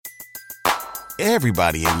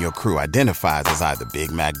Everybody in your crew identifies as either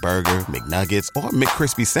Big Mac Burger, McNuggets, or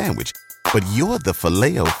McCrispy Sandwich. But you're the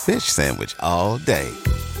Filet-O-Fish Sandwich all day.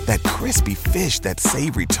 That crispy fish, that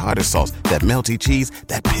savory tartar sauce, that melty cheese,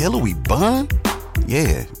 that pillowy bun.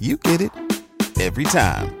 Yeah, you get it. Every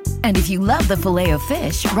time. And if you love the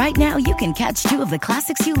Filet-O-Fish, right now you can catch two of the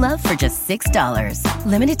classics you love for just $6.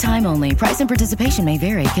 Limited time only. Price and participation may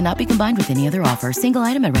vary. Cannot be combined with any other offer. Single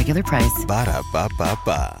item at regular price.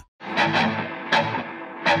 Ba-da-ba-ba-ba.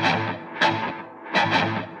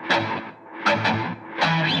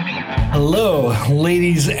 Hello,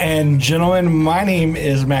 ladies and gentlemen. My name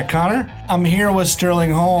is Matt Connor. I'm here with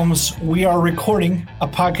Sterling Holmes. We are recording a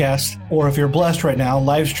podcast, or if you're blessed right now,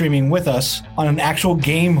 live streaming with us on an actual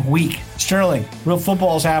game week. Sterling, real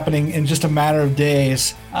football is happening in just a matter of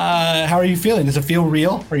days. How are you feeling? Does it feel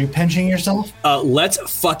real? Are you pinching yourself? Let's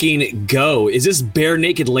fucking go. Is this bare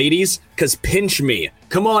naked ladies? Because pinch me.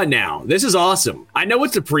 Come on now. This is awesome. I know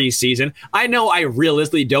it's a preseason. I know I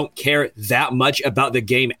realistically don't care that much about the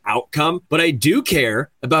game outcome, but I do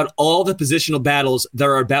care about all the positional battles that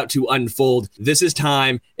are about to unfold. This is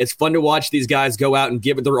time. It's fun to watch these guys go out and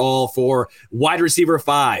give it their all for wide receiver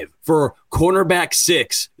 5, for cornerback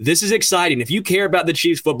 6. This is exciting. If you care about the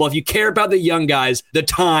Chiefs football, if you care about the young guys, the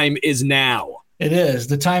time is now. It is.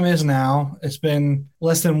 The time is now. It's been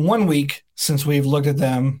less than 1 week since we've looked at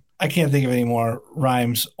them. I can't think of any more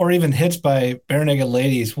rhymes or even hits by Bare Naked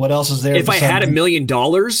Ladies. What else is there? If I had $1 million.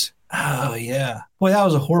 Oh, yeah. Boy, that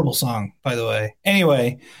was a horrible song, by the way.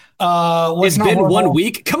 Anyway. It's been horrible. 1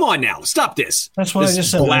 week? Come on now. Stop this. That's what I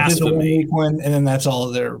just said. Blasphemy. The 1 week one, and then that's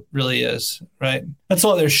all there really is, right? That's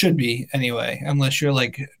all there should be anyway, unless you're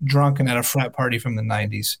like drunk and at a frat party from the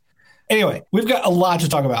 90s. Anyway, we've got a lot to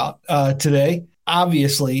talk about today,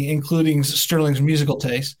 obviously, including Sterling's musical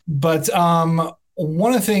taste. But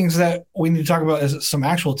one of the things that we need to talk about is some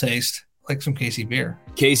actual taste, like some KC beer.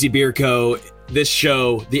 KC Beer Co. This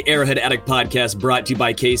show, the Arrowhead Addict Podcast, brought to you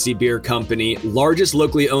by KC Beer Company, largest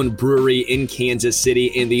locally owned brewery in Kansas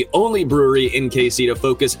City and the only brewery in KC to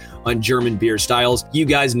focus on German beer styles. You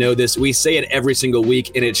guys know this. We say it every single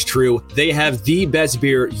week, and it's true. They have the best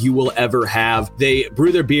beer you will ever have. They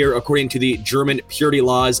brew their beer according to the German purity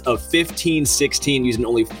laws of 1516, using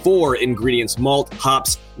only 4 ingredients: malt,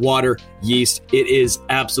 hops, water, yeast. It is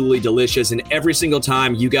absolutely delicious, and every single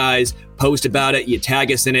time you guys post about it, you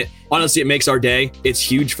tag us in it. Honestly, it makes our day. It's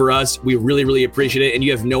huge for us. We really, really appreciate it, and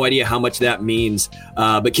you have no idea how much that means.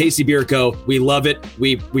 But KC Beer Co., we love it.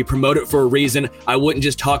 We promote it for a reason. I wouldn't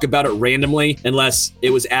just talk about it randomly unless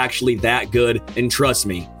it was actually that good, and trust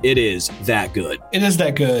me, it is that good. It is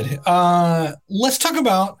that good. Let's talk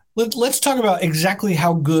about exactly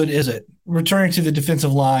how good is it. Returning to the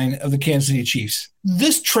defensive line of the Kansas City Chiefs.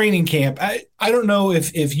 This training camp, I don't know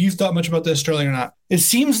if you've thought much about this, Sterling, or not. It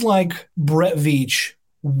seems like Brett Veach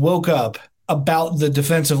woke up about the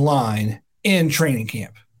defensive line in training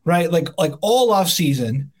camp, right? Like all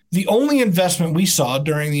offseason, the only investment we saw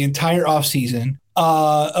during the entire offseason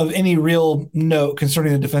of any real note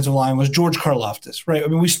concerning the defensive line was George Karlaftis, right? I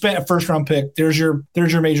mean, we spent a first-round pick. There's your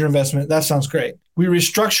major investment. That sounds great. We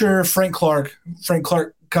restructure Frank Clark. Frank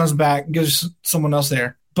Clark comes back, gives someone else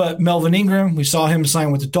there. But Melvin Ingram, we saw him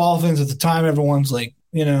sign with the Dolphins. At the time, everyone's like,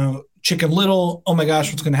 Chicken Little, oh my gosh,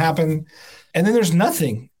 what's going to happen? And then there's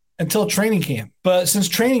nothing until training camp. But since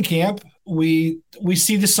training camp, we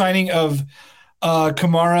see the signing of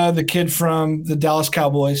Kamara, the kid from the Dallas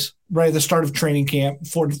Cowboys, right at the start of training camp,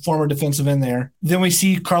 former defensive end there. Then we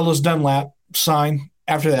see Carlos Dunlap sign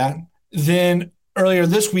after that. Then earlier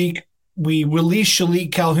this week, we release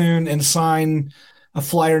Shalik Calhoun and sign a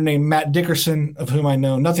flyer named Matt Dickerson, of whom I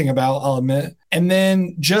know nothing about, I'll admit. And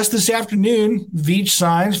then just this afternoon, Veach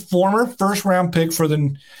signs former first-round pick for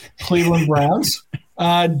the Cleveland Browns,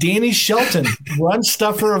 Danny Shelton, run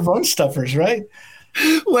stuffer of run stuffers, right?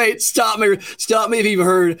 Wait, stop me if you've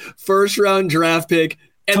heard first-round draft pick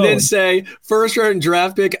and then say first-round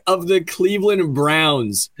draft pick of the Cleveland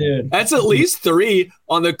Browns. Dude. That's at least 3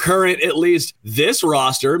 on the current, at least this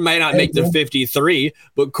roster. Might not make the 53,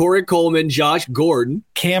 but Corey Coleman, Josh Gordon.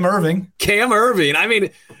 Cam Irving. I mean,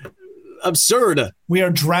 absurd. We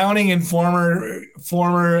are drowning in former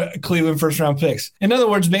Cleveland first-round picks. In other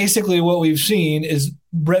words, basically what we've seen is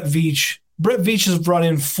Brett Veach. Brett Veach has brought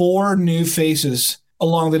in 4 new faces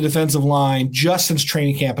along the defensive line just since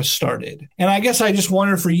training camp has started. And I guess I just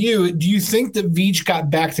wonder for you, do you think that Veach got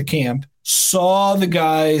back to camp, saw the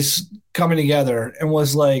guys coming together, and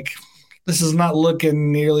was like, this is not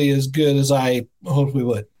looking nearly as good as I hoped we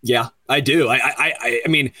would? Yeah, I do. I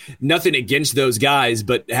mean, nothing against those guys,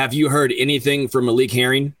 but have you heard anything from Malik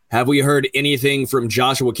Herring? Have we heard anything from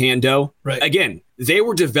Joshua Kando? Right. Again, they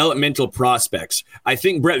were developmental prospects. I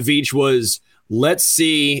think Brett Veach was, let's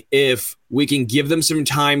see if we can give them some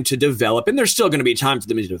time to develop. And there's still going to be time for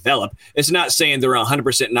them to develop. It's not saying they're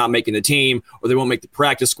 100% not making the team or they won't make the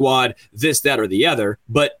practice squad, this, that, or the other.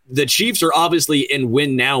 But the Chiefs are obviously in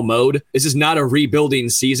win now mode. This is not a rebuilding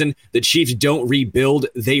season. The Chiefs don't rebuild,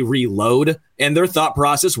 they reload. And their thought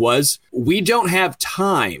process was, we don't have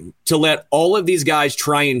time to let all of these guys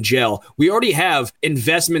try and gel. We already have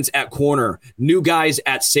investments at corner, new guys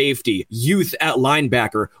at safety, youth at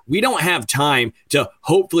linebacker. We don't have time to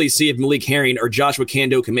hopefully see if Malik Herring or Joshua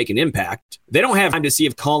Kando can make an impact. They don't have time to see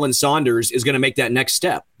if Colin Saunders is going to make that next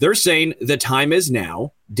step. They're saying the time is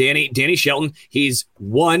now. Danny Shelton, he's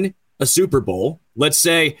won a Super Bowl. Let's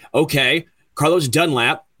say, okay, Carlos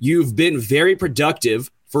Dunlap, you've been very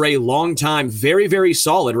productive for a long time, very, very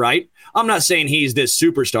solid, right? I'm not saying he's this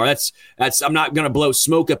superstar. That's I'm not going to blow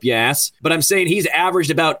smoke up your ass, but I'm saying he's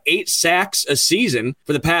averaged about 8 sacks a season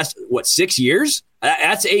for the past, 6 years?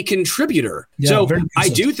 That's a contributor. Yeah, so I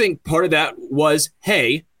do think part of that was,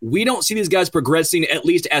 hey, we don't see these guys progressing at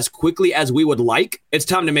least as quickly as we would like. It's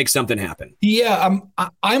time to make something happen. Yeah,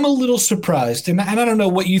 I'm a little surprised, and I don't know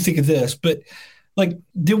what you think of this, but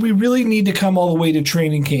did we really need to come all the way to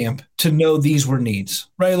training camp to know these were needs,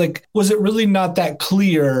 right? Was it really not that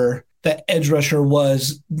clear that edge rusher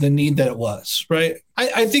was the need that it was, right?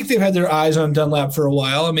 I think they've had their eyes on Dunlap for a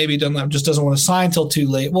while, and maybe Dunlap just doesn't want to sign till too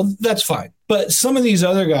late. Well, that's fine. But some of these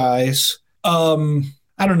other guys, I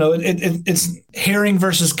don't know. It's Herring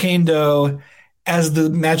versus Kando as the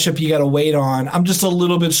matchup you got to wait on. I'm just a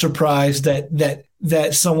little bit surprised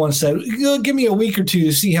that someone said, give me a week or two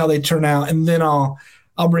to see how they turn out, and then I'll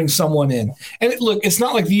bring someone in. And look, it's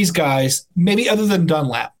not like these guys, maybe other than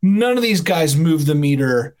Dunlap, none of these guys move the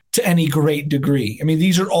meter to any great degree. I mean,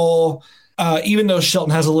 these are all, even though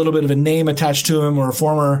Shelton has a little bit of a name attached to him or a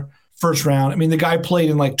former first round, I mean, the guy played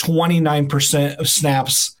in 29% of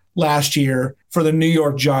snaps last year for the New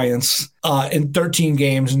York Giants in 13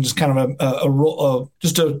 games and just kind of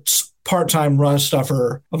a part-time run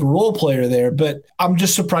stuffer of a role player there. But I'm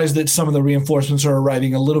just surprised that some of the reinforcements are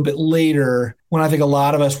arriving a little bit later when I think a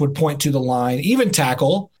lot of us would point to the line, even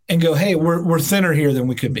tackle, and go, hey, we're thinner here than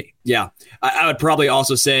we could be. Yeah. I would probably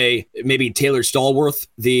also say maybe Taylor Stallworth,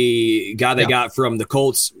 the guy they got from the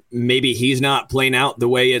Colts, maybe he's not playing out the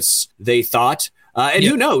way they thought.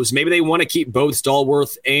 Who knows? Maybe they want to keep both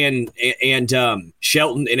Stallworth and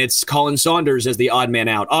Shelton, and it's Colin Saunders as the odd man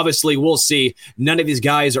out. Obviously, we'll see. None of these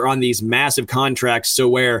guys are on these massive contracts, so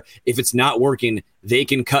where if it's not working, they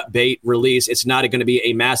can cut bait, release. It's not going to be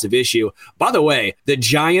a massive issue. By the way, the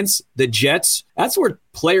Giants, the Jets, that's where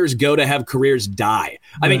players go to have careers die.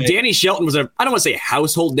 I mean, Danny Shelton was I don't want to say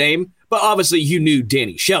household name, but obviously you knew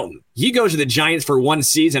Danny Shelton. He goes to the Giants for one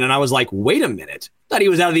season, and I was like, wait a minute. Thought he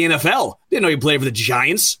was out of the NFL. Didn't know he played for the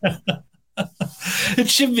Giants. It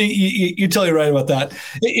should be, you're totally right about that.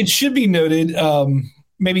 It should be noted,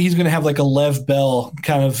 maybe he's going to have a Lev Bell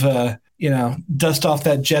kind of, dust off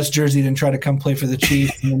that Jets jersey and try to come play for the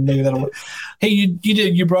Chiefs. And maybe that'll work. Hey,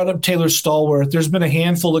 you brought up Taylor Stallworth. There's been a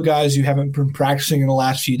handful of guys who haven't been practicing in the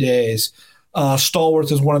last few days.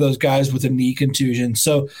 Stallworth is one of those guys with a knee contusion.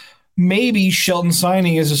 So maybe Shelton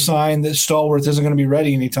signing is a sign that Stallworth isn't going to be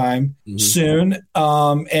ready anytime soon.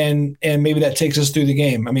 And maybe that takes us through the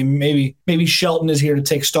game. I mean, maybe Shelton is here to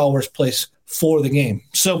take Stallworth's place for the game.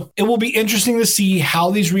 So it will be interesting to see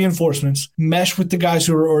how these reinforcements mesh with the guys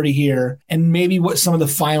who are already here and maybe what some of the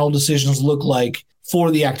final decisions look like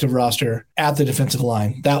for the active roster at the defensive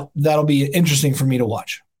line. That'll be interesting for me to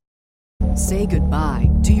watch. Say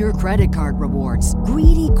goodbye to your credit card rewards.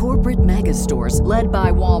 Greedy corporate mega stores, led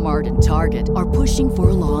by Walmart and Target, are pushing for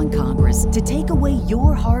a law in Congress to take away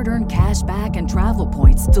your hard-earned cash back and travel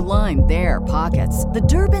points to line their pockets. The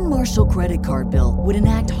Durbin-Marshall credit card bill would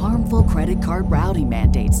enact harmful credit card routing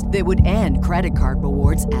mandates that would end credit card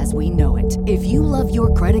rewards as we know it. If you love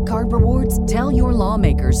your credit card rewards, tell your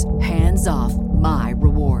lawmakers, hands off my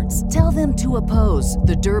rewards. Tell them to oppose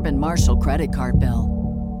the Durbin-Marshall credit card bill.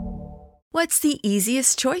 What's the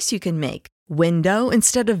easiest choice you can make? Window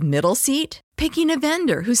instead of middle seat? Picking a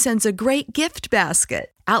vendor who sends a great gift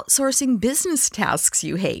basket? Outsourcing business tasks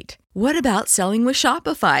you hate? What about selling with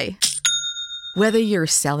Shopify? Whether you're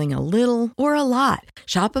selling a little or a lot,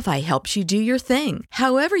 Shopify helps you do your thing,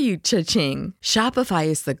 however you cha-ching. Shopify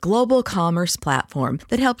is the global commerce platform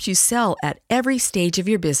that helps you sell at every stage of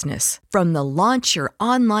your business. From the launch your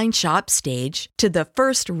online shop stage to the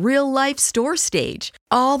first real-life store stage,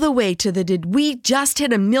 all the way to the did we just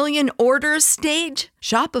hit a million orders stage?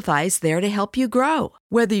 Shopify's there to help you grow.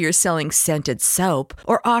 Whether you're selling scented soap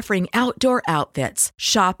or offering outdoor outfits,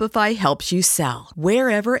 Shopify helps you sell.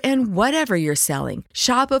 Wherever and whatever you're selling,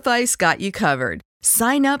 Shopify's got you covered.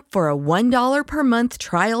 Sign up for a $1 per month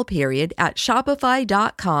trial period at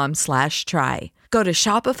shopify.com/try. Go to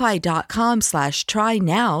shopify.com/try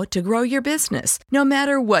now to grow your business, no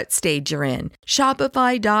matter what stage you're in.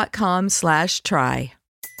 Shopify.com/try.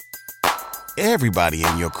 Everybody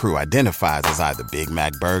in your crew identifies as either Big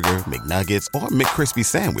Mac Burger, McNuggets, or McCrispy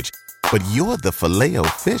Sandwich. But you're the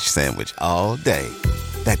Filet-O-Fish Sandwich all day.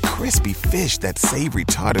 That crispy fish, that savory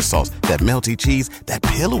tartar sauce, that melty cheese, that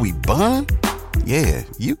pillowy bun. Yeah,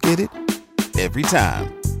 you get it. Every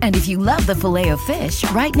time. And if you love the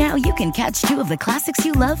Filet-O-Fish, right now you can catch two of the classics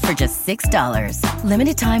you love for just $6.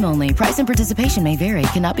 Limited time only. Price and participation may vary.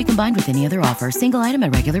 Cannot be combined with any other offer. Single item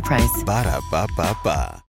at regular price.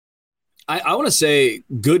 Ba-da-ba-ba-ba. I want to say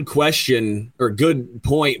good question or good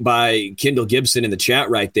point by Kendall Gibson in the chat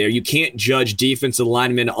right there. You can't judge defensive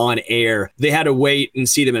linemen on air. They had to wait and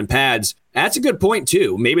see them in pads. That's a good point,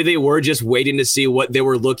 too. Maybe they were just waiting to see what they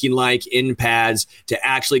were looking like in pads to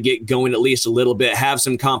actually get going at least a little bit, have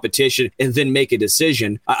some competition, and then make a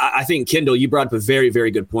decision. I think, Kendall, you brought up a very,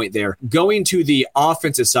 very good point there. Going to the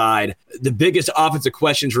offensive side, the biggest offensive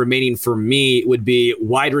questions remaining for me would be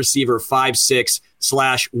wide receiver 5'6"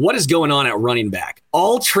 / what is going on at running back?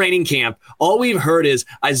 All training camp, all we've heard is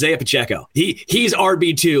Isaiah Pacheco. He's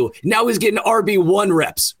RB2. Now he's getting RB1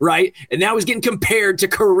 reps, right? And now he's getting compared to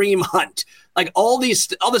Kareem Hunt. Like all this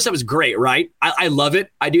stuff is great, right? I love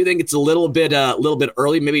it. I do think it's a little bit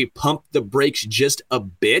early. Maybe pump the brakes just a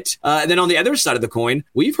bit. And then on the other side of the coin,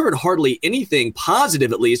 we've heard hardly anything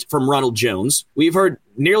positive, at least from Ronald Jones. We've heard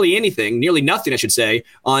nearly nothing, I should say,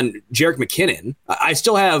 on Jerick McKinnon. I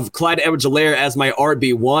still have Clyde Edwards-Helaire as my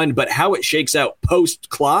RB1, but how it shakes out post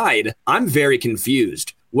Clyde, I'm very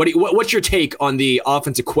confused. What's your take on the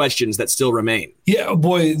offensive questions that still remain? Yeah,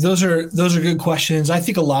 boy, those are good questions. I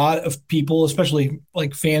think a lot of people, especially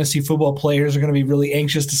like fantasy football players, are going to be really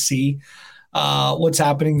anxious to see what's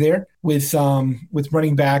happening there with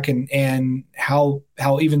running back and how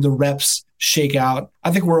even the reps shake out.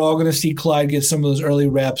 I think we're all going to see Clyde get some of those early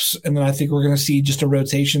reps, and then I think we're going to see just a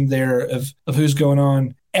rotation there of who's going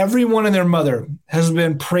on. Everyone and their mother has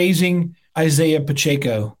been praising Isaiah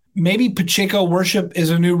Pacheco. Maybe Pacheco worship is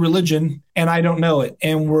a new religion and I don't know it.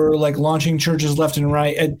 And we're like launching churches left and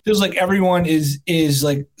right. It feels like everyone is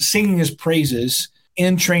like singing his praises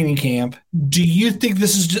in training camp. Do you think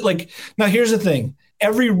this is just like, now here's the thing.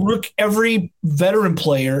 Every veteran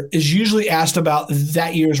player is usually asked about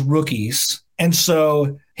that year's rookies. And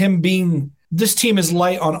so this team is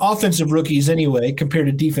light on offensive rookies anyway, compared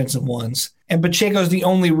to defensive ones. And Pacheco's the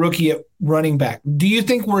only rookie at running back. Do you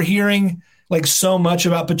think we're hearing like so much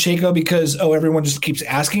about Pacheco because, everyone just keeps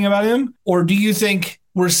asking about him? Or do you think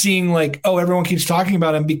we're seeing like, everyone keeps talking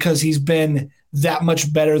about him because he's been that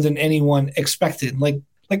much better than anyone expected? Like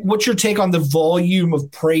what's your take on the volume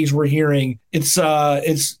of praise we're hearing? It's on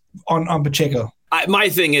Pacheco. My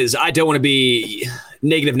thing is, I don't want to be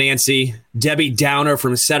negative Nancy, Debbie Downer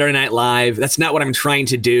from Saturday Night Live. That's not what I'm trying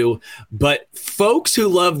to do. But folks who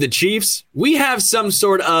love the Chiefs, we have some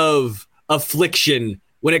sort of affliction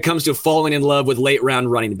when it comes to falling in love with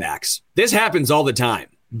late-round running backs. This happens all the time.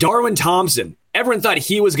 Darwin Thompson, everyone thought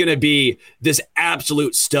he was going to be this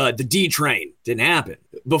absolute stud, the D-train. Didn't happen.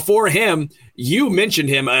 Before him, you mentioned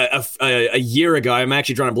him a year ago. I'm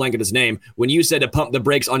actually drawing a blank at his name. When you said to pump the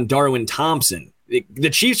brakes on Darwin Thompson. The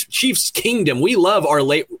Chiefs kingdom, we love our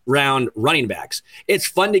late-round running backs. It's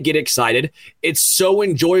fun to get excited. It's so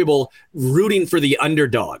enjoyable rooting for the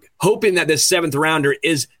underdog, hoping that this seventh rounder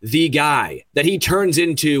is the guy, that he turns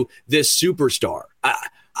into this superstar.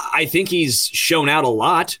 I think he's shown out a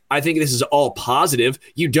lot. I think this is all positive.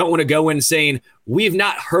 You don't want to go in saying, we've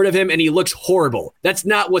not heard of him and he looks horrible. That's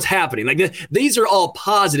not what's happening. Like these are all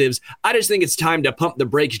positives. I just think it's time to pump the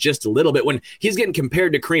brakes just a little bit when he's getting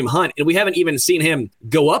compared to Kareem Hunt, and we haven't even seen him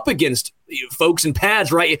go up against folks in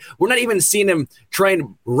pads, right? We're not even seeing him try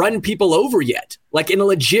and run people over yet, like in a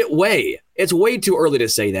legit way. It's way too early to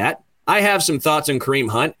say that. I have some thoughts on Kareem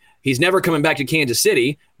Hunt. He's never coming back to Kansas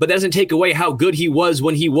City, but that doesn't take away how good he was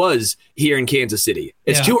when he was here in Kansas City.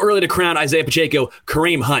 It's too early to crown Isaiah Pacheco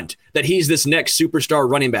Kareem Hunt, that he's this next superstar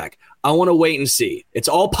running back. I want to wait and see. It's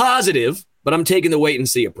all positive, but I'm taking the wait and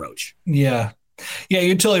see approach. Yeah. Yeah,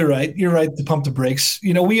 you're totally right. You're right to pump the brakes.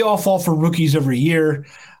 We all fall for rookies every year.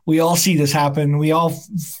 We all see this happen. We all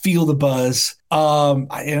feel the buzz. We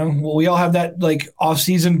all have that like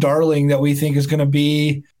off-season darling that we think is going to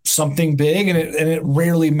be something big, and it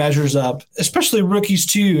rarely measures up, especially rookies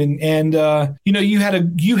too. And you had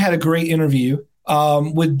a great interview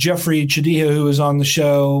with Jeffrey Chadiha, who was on the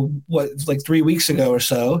show, like 3 weeks ago or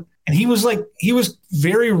so. And he was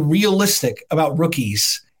very realistic about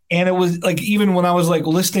rookies. And it was like, even when I was like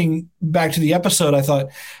listening back to the episode, I thought,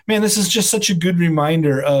 man, this is just such a good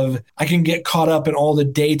reminder of I can get caught up in all the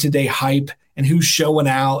day-to-day hype and who's showing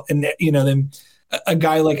out. And, then a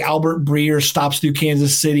guy like Albert Breer stops through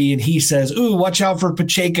Kansas City and he says, ooh, watch out for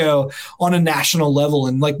Pacheco on a national level,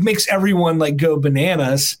 and like makes everyone like go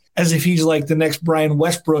bananas as if he's like the next Brian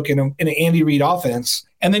Westbrook in an Andy Reid offense.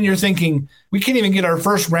 And then you're thinking, we can't even get our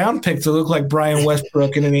first round pick to look like Brian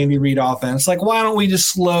Westbrook in an Andy Reid offense. Like, why don't we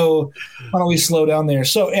slow down there?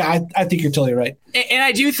 So yeah, I think you're totally right. And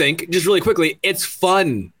I do think, just really quickly, it's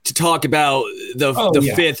fun to talk about the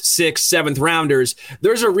 5th, 6th, 7th rounders.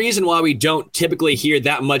 There's a reason why we don't typically hear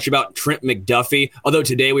that much about Trent McDuffie, although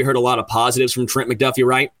today we heard a lot of positives from Trent McDuffie,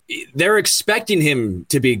 right? They're expecting him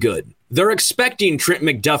to be good. They're expecting Trent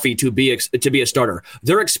McDuffie to be a starter.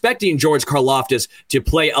 They're expecting George Karlaftis to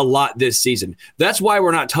play a lot this season. That's why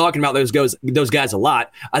we're not talking about those guys a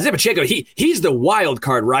lot. Isaiah Pacheco, he's the wild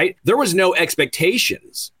card, right? There was no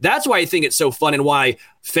expectations. That's why I think it's so fun, and why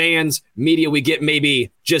fans, media, we get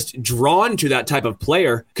maybe just drawn to that type of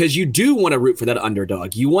player, because you do want to root for that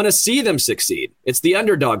underdog. You want to see them succeed. It's the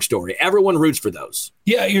underdog story. Everyone roots for those.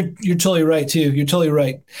 Yeah, you're totally right, too. You're totally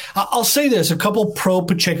right. I'll say this, a couple pro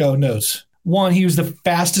Pacheco notes. One, he was the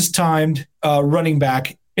fastest timed running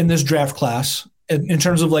back in this draft class in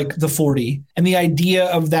terms of like the 40. And the idea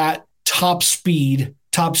of that top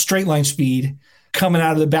straight line speed coming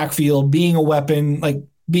out of the backfield, being a weapon, like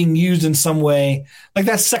being used in some way, like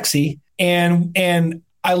that's sexy. And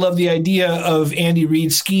I love the idea of Andy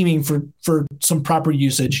Reid scheming for some proper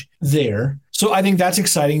usage there. So I think that's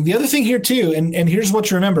exciting. The other thing here too, and here's what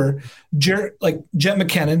to remember, Jet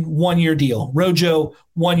McKinnon, 1-year deal. Rojo,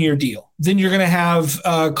 1-year deal. Then you're going to have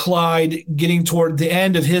Clyde getting toward the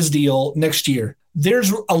end of his deal next year.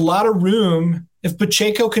 There's a lot of room. If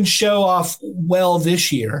Pacheco can show off well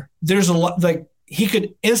this year, there's a lot, like he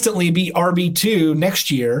could instantly be RB2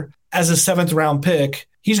 next year as a 7th round pick.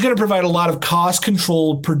 He's going to provide a lot of cost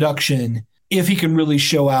controlled production if he can really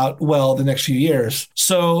show out well the next few years.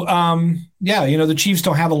 So, the Chiefs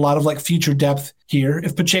don't have a lot of like future depth here.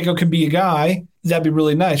 If Pacheco can be a guy, that'd be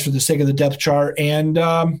really nice for the sake of the depth chart and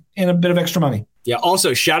a bit of extra money. Yeah.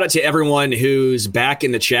 Also, shout out to everyone who's back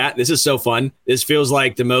in the chat. This is so fun. This feels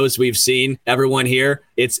like the most we've seen everyone here.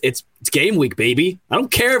 It's game week, baby. I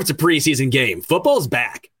don't care if it's a preseason game. Football's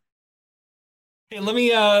back. Hey, let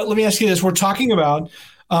me ask you this. We're talking about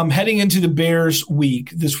heading into the Bears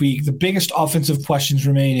this week, the biggest offensive questions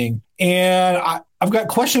remaining. And I've got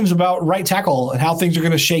questions about right tackle and how things are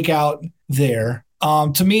going to shake out there.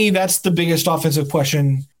 To me, that's the biggest offensive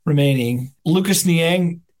question remaining. Lucas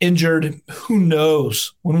Niang injured. Who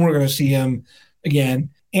knows when we're going to see him again.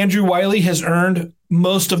 Andrew Wiley has earned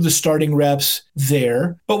most of the starting reps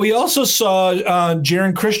there. But we also saw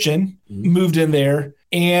Jaron Christian moved in there.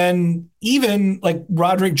 And even like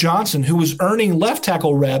Roderick Johnson, who was earning left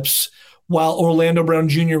tackle reps while Orlando Brown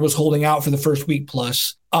Jr. was holding out for the first week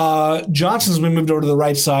plus. Johnson's been moved over to the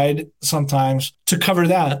right side sometimes to cover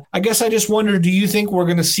that. I guess I just wonder, do you think we're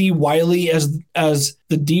going to see Wiley as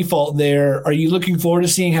the default there? Are you looking forward to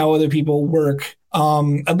seeing how other people work?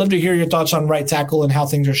 I'd love to hear your thoughts on right tackle and how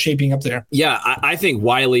things are shaping up there. Yeah, I think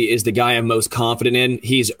Wiley is the guy I'm most confident in.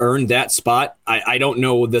 He's earned that spot. I don't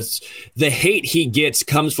know this. The hate he gets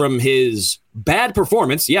comes from his bad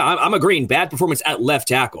performance. Yeah, I'm agreeing. Bad performance at left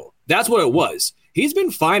tackle. That's what it was. He's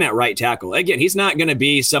been fine at right tackle. Again, he's not going to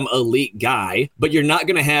be some elite guy, but you're not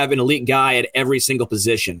going to have an elite guy at every single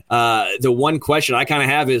position. The one question I kind of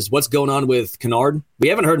have is what's going on with Kennard? We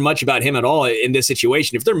haven't heard much about him at all in this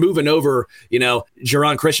situation. If they're moving over,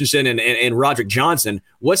 Jaron Christensen and Roderick Johnson,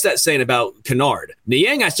 what's that saying about Kennard?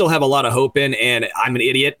 Niang, I still have a lot of hope in, and I'm an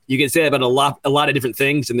idiot. You can say that about a lot of different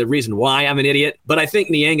things and the reason why I'm an idiot, but I think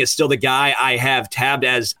Niang is still the guy I have tabbed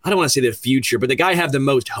as, I don't want to say the future, but the guy I have the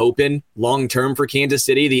most hope in long-term for Kansas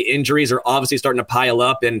City. The injuries are obviously starting to pile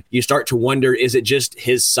up, and you start to wonder, is it just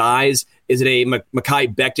his size? Is it a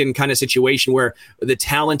Mekhi Becton kind of situation where the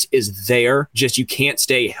talent is there, just you can't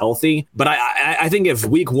stay healthy? But I think if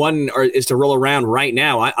week one is to roll around right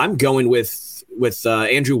now, I'm going with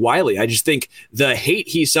Andrew Wiley. I just think the hate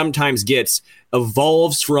he sometimes gets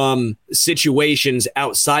evolves from situations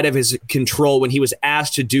outside of his control when he was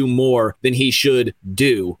asked to do more than he should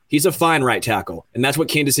do. He's a fine right tackle, and that's what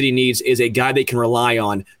Kansas City needs, is a guy they can rely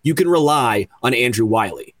on. You can rely on Andrew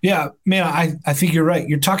Wiley. Yeah, man, I think you're right.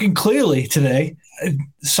 You're talking clearly today.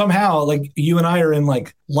 Somehow, like, you and I are in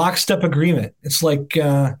like lockstep agreement. It's like,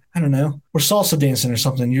 I don't know, we're salsa dancing or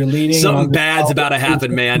something. You're leading. Something bad's about to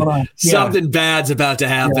happen, man. Yeah. Something bad's about to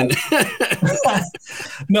happen. Yeah.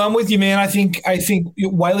 No, I'm with you, man. I think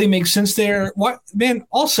Wiley makes sense there. What, man?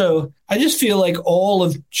 Also, I just feel like all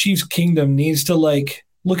of Chiefs Kingdom needs to like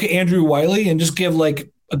look at Andrew Wiley and just give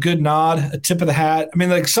like a good nod, a tip of the hat. I mean,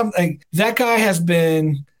 like that guy has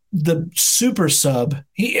been the super sub.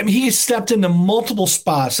 He stepped into multiple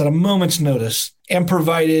spots at a moment's notice and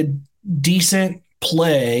provided decent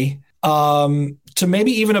play, to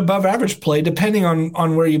maybe even above average play, depending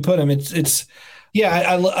on where you put him.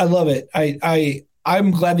 I love it.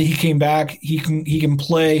 I'm glad that he came back. He can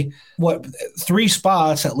play 3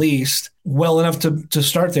 spots at least well enough to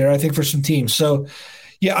start there, I think, for some teams. So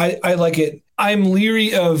yeah, I like it. I'm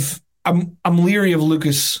leery of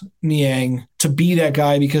Lucas Niang to be that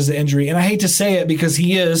guy because of the injury. And I hate to say it because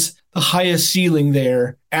he is the highest ceiling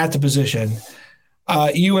there at the position.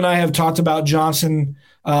 You and I have talked about Johnson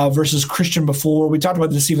versus Christian before. We talked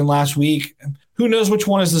about this even last week. Who knows which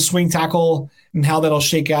one is the swing tackle and how that'll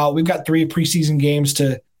shake out. We've got 3 preseason games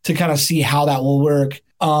to kind of see how that will work.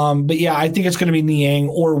 But yeah, I think it's going to be Niang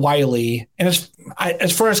or Wiley. And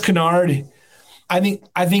as far as Kennard, I think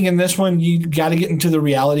in this one, you got to get into the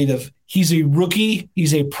reality of he's a rookie.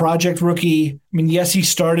 He's a project rookie. I mean, yes, he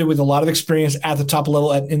started with a lot of experience at the top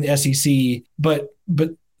level in the SEC, but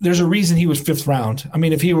there's a reason he was 5th round. I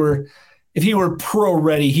mean, if he were pro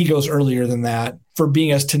ready, he goes earlier than that for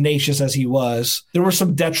being as tenacious as he was. There were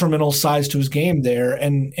some detrimental sides to his game there.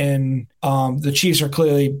 And the Chiefs are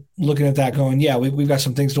clearly looking at that going, yeah, we've got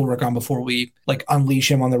some things to work on before we like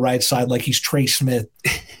unleash him on the right side like he's Trey Smith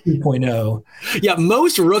 2.0. Yeah,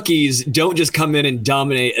 most rookies don't just come in and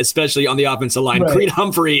dominate, especially on the offensive line. Right. Creed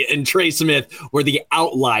Humphrey and Trey Smith were the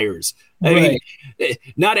outliers. I mean,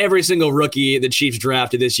 not every single rookie the Chiefs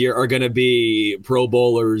drafted this year are going to be Pro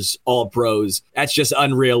Bowlers, all pros. That's just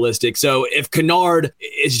unrealistic. So if Kennard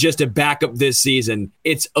is just a backup this season,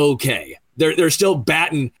 it's okay. They're still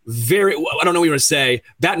batting I don't know what you want to say,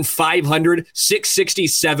 batting 500,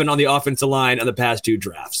 667 on the offensive line on the past 2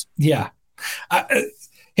 drafts. Yeah.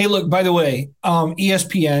 Hey, look, by the way,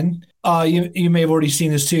 ESPN, you may have already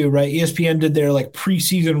seen this too, right? ESPN did their like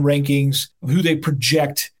preseason rankings of who they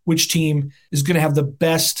project which team is going to have the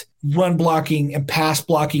best run blocking and pass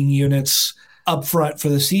blocking units up front for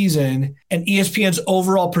the season. And ESPN's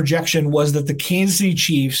overall projection was that the Kansas City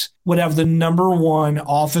Chiefs would have the number 1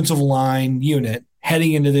 offensive line unit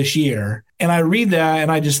heading into this year. And I read that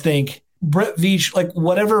and I just think, Brett Veach, like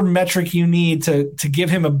whatever metric you need to give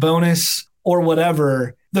him a bonus or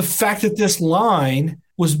whatever, the fact that this line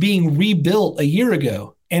was being rebuilt a year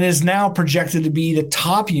ago and is now projected to be the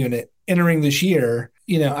top unit entering this year.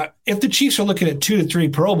 You know, if the Chiefs are looking at 2 to 3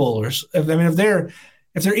 Pro Bowlers, if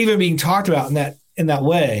they're even being talked about in that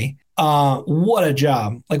way, what a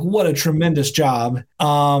job! Like what a tremendous job!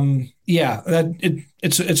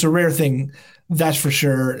 It's a rare thing, that's for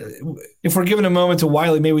sure. If we're giving a moment to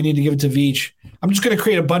Wiley, maybe we need to give it to Veach. I'm just going to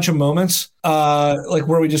create a bunch of moments, like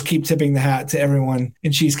where we just keep tipping the hat to everyone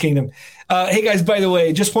in Chiefs Kingdom. Hey guys, by the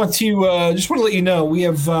way, just want to let you know we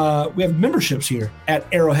have memberships here at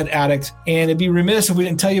Arrowhead Addict, and it'd be remiss if we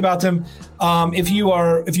didn't tell you about them. If you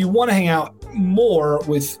want to hang out more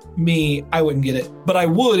with me, I wouldn't get it, but I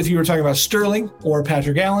would if you were talking about Sterling or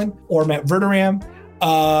Patrick Allen or Matt Verderam.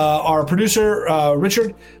 Our producer,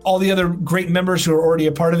 Richard, all the other great members who are already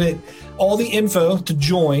a part of it. All the info to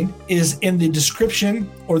join is in the description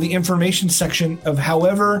or the information section of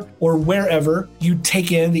however or wherever you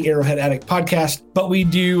take in the Arrowhead Addict podcast. But we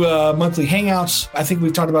do monthly hangouts. I think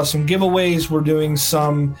we've talked about some giveaways. We're doing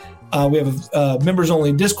some, we have a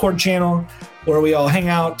members-only Discord channel where we all hang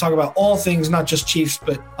out, talk about all things, not just Chiefs,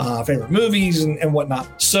 but favorite movies and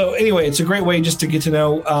whatnot. So anyway, it's a great way just to get to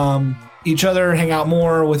know each other, hang out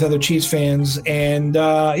more with other Chiefs fans, and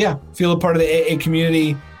feel a part of the AA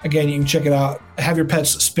community. Again, you can check it out. Have your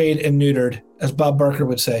pets spayed and neutered, as Bob Barker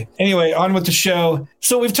would say. Anyway, on with the show.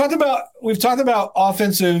 So we've talked about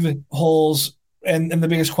offensive holes and the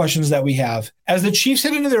biggest questions that we have. As the Chiefs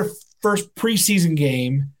head into their first preseason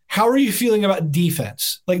game, how are you feeling about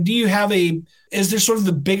defense? Like, do you have a is there sort of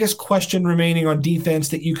the biggest question remaining on defense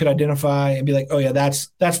that you could identify and be like, oh yeah,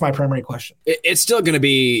 that's my primary question? It's still going to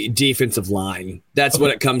be defensive line. That's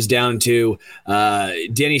what it comes down to.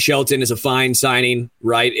 Danny Shelton is a fine signing,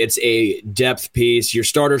 right? It's a depth piece. Your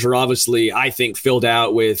starters are obviously, I think, filled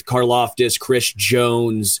out with Karlaftis, Chris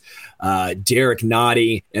Jones, Derek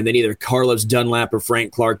Nottie, and then either Carlos Dunlap or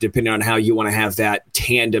Frank Clark, depending on how you want to have that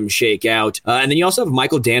tandem shake out. And then you also have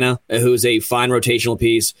Michael Dana, who's a fine rotational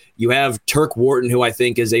piece. You have Turk Wharton, who I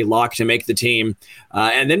think is a lock to make the team.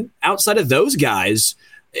 And then outside of those guys,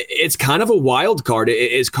 it's kind of a wild card.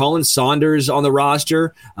 Is Colin Saunders on the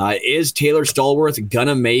roster? Is Taylor Stallworth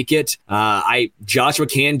gonna make it? Joshua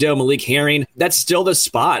Kando, Malik Herring, that's still the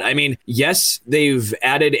spot. I mean, yes, they've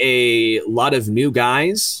added a lot of new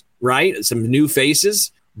guys, right? Some new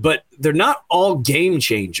faces, but they're not all game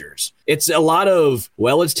changers. It's a lot of,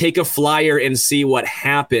 well, let's take a flyer and see what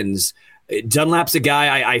happens. Dunlap's a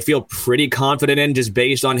guy I feel pretty confident in just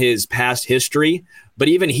based on his past history, but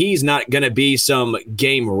even he's not going to be some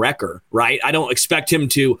game wrecker, right? I don't expect him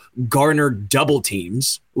to garner double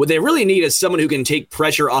teams. What they really need is someone who can take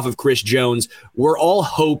pressure off of Chris Jones. We're all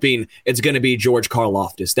hoping it's going to be George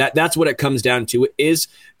Karlaftis. That's what it comes down to. Is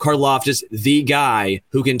Karlaftis the guy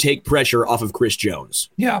who can take pressure off of Chris Jones?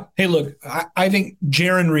 Yeah. Hey, look, I think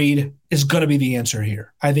Jaron Reed is going to be the answer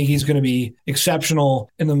here. I think he's going to be exceptional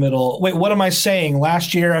in the middle. Wait, what am I saying?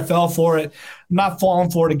 Last year I fell for it. I'm not falling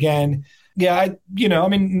for it again. Yeah,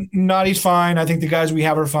 Nottie's fine. I think the guys we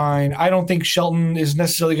have are fine. I don't think Shelton is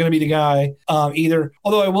necessarily going to be the guy either.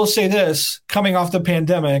 Although I will say this, coming off the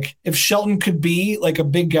pandemic, if Shelton could be like a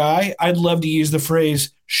big guy, I'd love to use the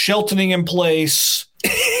phrase Sheltoning in place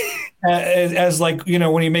as like,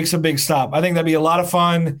 when he makes a big stop. I think that'd be a lot of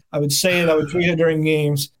fun. I would say it. I would tweet it during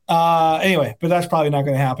games. Anyway, but that's probably not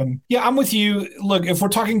going to happen. Yeah, I'm with you. Look, if we're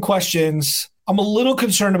talking questions, I'm a little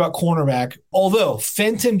concerned about cornerback, although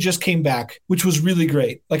Fenton just came back, which was really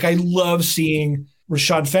great. Like, I love seeing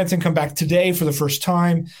Rashad Fenton come back today for the first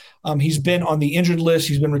time. He's been on the injured list.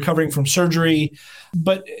 He's been recovering from surgery.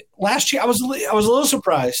 But last year, I was a little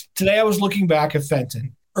surprised. Today, I was looking back at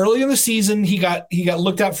Fenton. Early in the season, he got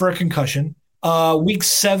looked at for a concussion. Week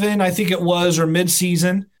 7, I think it was, or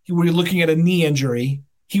midseason, we were looking at a knee injury.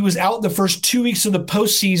 He was out the first 2 weeks of the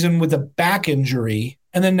postseason with a back injury.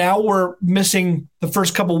 And then now we're missing the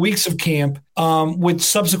first couple of weeks of camp with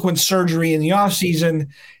subsequent surgery in the offseason,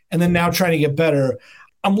 and then now trying to get better.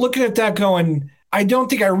 I'm looking at that going, I don't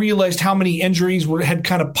think I realized how many injuries had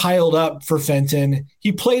kind of piled up for Fenton.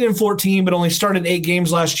 He played in 14, but only started 8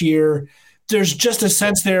 games last year. There's just a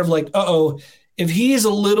sense there of like, if he is a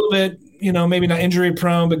little bit, maybe not injury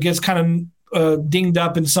prone, but gets kind of dinged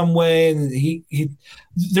up in some way, and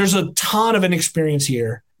there's a ton of inexperience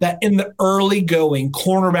here. That in the early going,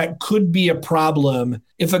 cornerback could be a problem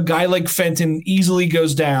if a guy like Fenton easily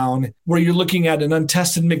goes down, where you're looking at an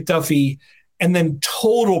untested McDuffie and then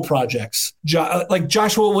total projects. Like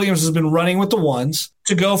Joshua Williams has been running with the ones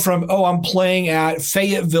to go from, I'm playing at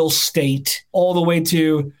Fayetteville State, all the way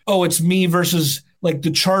to, it's me versus like the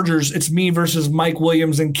Chargers. It's me versus Mike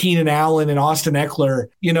Williams and Keenan Allen and Austin Eckler.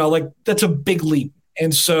 That's a big leap.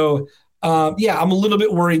 And so, I'm a little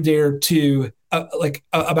bit worried there too.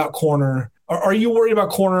 About corner. Are you worried about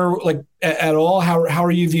corner at all? How are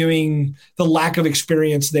you viewing the lack of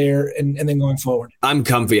experience there and then going forward? I'm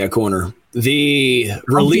comfy at corner. The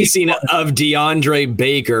releasing of DeAndre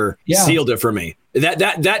Baker sealed it for me.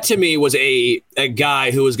 That to me was a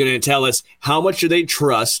guy who was going to tell us how much do they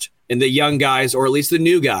trust in the young guys, or at least the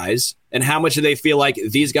new guys, and how much do they feel like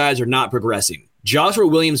these guys are not progressing. Joshua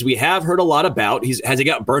Williams, we have heard a lot about. Has he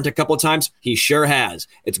got burnt a couple of times? He sure has.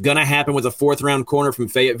 It's going to happen with a 4th-round corner from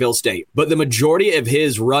Fayetteville State. But the majority of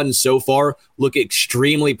his runs so far look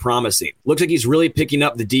extremely promising. Looks like he's really picking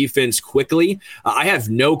up the defense quickly. I have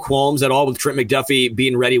no qualms at all with Trent McDuffie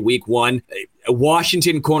being ready week 1. A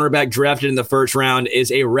Washington cornerback drafted in the 1st round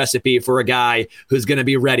is a recipe for a guy who's going to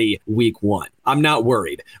be ready week 1. I'm not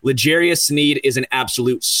worried. L'Jarius Sneed is an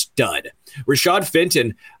absolute stud. Rashad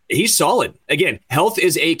Fenton, he's solid. Again, health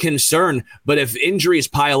is a concern, but if injuries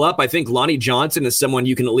pile up, I think Lonnie Johnson is someone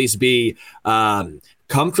you can at least be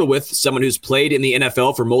comfortable with, someone who's played in the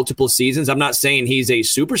NFL for multiple seasons. I'm not saying he's a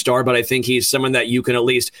superstar, but I think he's someone that you can at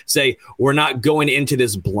least say, we're not going into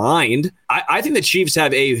this blind. I think the Chiefs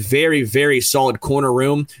have a very, very solid corner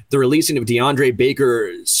room. The releasing of DeAndre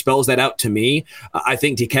Baker spells that out to me. I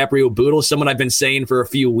think DiCaprio Bootle, someone I've been saying for a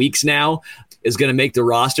few weeks now, is going to make the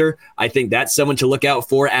roster. I think that's someone to look out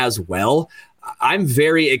for as well. I'm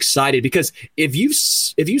very excited because if you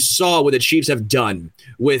saw what the Chiefs have done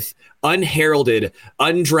with unheralded,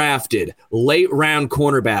 undrafted, late round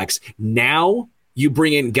cornerbacks, now You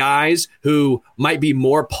bring in guys who might be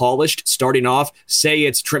more polished starting off. Say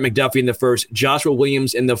it's Trent McDuffie in the first, Joshua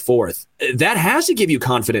Williams in the fourth. That has to give you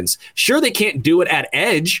confidence. Sure, they can't do it at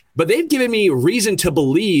edge, but they've given me reason to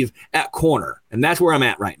believe at corner. And that's where I'm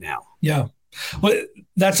at right now. Yeah. Well,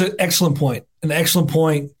 that's an excellent point. An excellent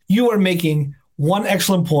point. You are making one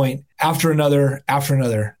excellent point after another.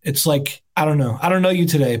 It's like, I don't know you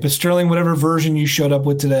today, but Sterling, whatever version you showed up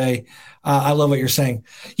with today, I love what you're saying.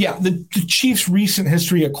 Yeah, the Chiefs' recent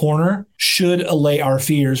history at corner should allay our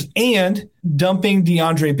fears, and dumping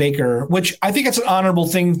DeAndre Baker, which I think it's an honorable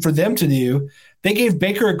thing for them to do. They gave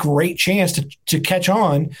Baker a great chance to catch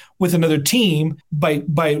on with another team by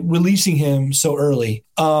releasing him so early.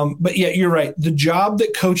 But yeah, you're right. The job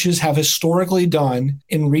that coaches have historically done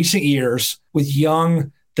in recent years with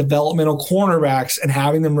young developmental cornerbacks and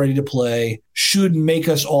having them ready to play should make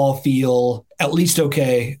us all feel at least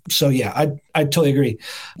okay. So yeah, I totally agree.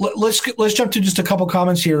 Let's jump to just a couple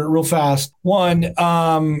comments here real fast. One,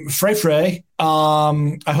 Frey.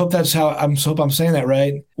 I hope that's how I'm saying that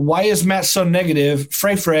right. Why is Matt so negative?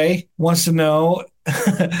 Frey wants to know,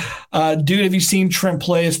 dude, have you seen Trent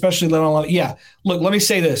play, especially let alone? Yeah. Look, let me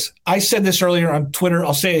say this. I said this earlier on Twitter.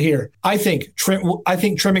 I'll say it here. I think Trent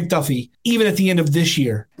McDuffie, even at the end of this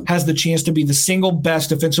year, has the chance to be the single best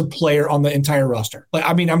defensive player on the entire roster.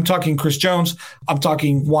 I'm talking Chris Jones. I'm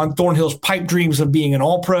talking Juan Thornhill's pipe dreams of being an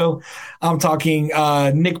All-Pro. I'm talking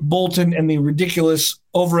Nick Bolton and the ridiculous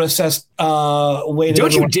overassessed way.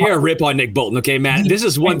 Don't you dare rip on Nick Bolton, okay, Matt? This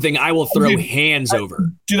is one thing I will throw hands over.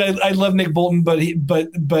 Dude, I love Nick Bolton, but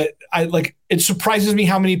I like, it surprises me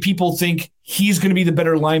how many people think he's going to be the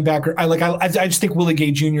better linebacker. I just think Willie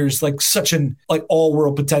Gay Jr. is like such an all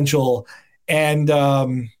world potential. And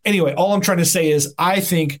anyway, all I'm trying to say is I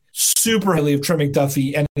think super highly of Trent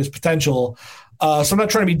McDuffie and his potential. So I'm not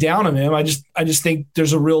trying to be down on him. I just think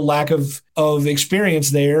there's a real lack of experience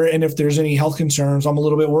there. And if there's any health concerns, I'm a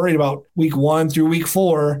little bit worried about week 1 through week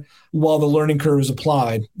 4 while the learning curve is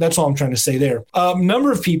applied. That's all I'm trying to say there.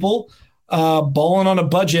 Number of people balling on a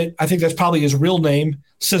budget, I think that's probably his real name,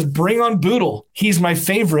 says bring on Boodle. He's my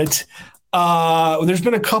favorite. There's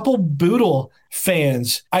been a couple Boodle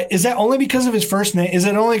fans. Is that only because of his first name? Is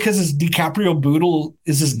it only because it's DiCaprio Boodle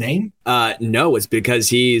is his name? No, it's because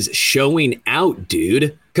he's showing out,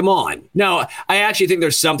 dude. Come on. No, I actually think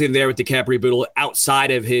there's something there with DiCaprio Boodle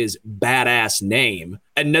outside of his badass name.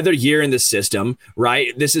 Another year in the system,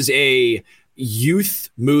 right? This is a youth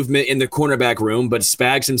movement in the cornerback room, but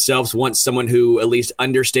Spags himself wants someone who at least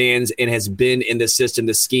understands and has been in the system,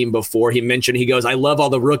 the scheme before. He goes, I love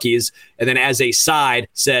all the rookies. And then as a side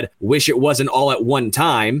said, wish it wasn't all at one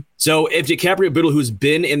time. So if DiCaprio Boodle, who's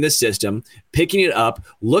been in the system, picking it up,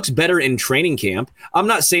 looks better in training camp, I'm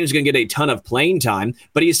not saying he's going to get a ton of playing time,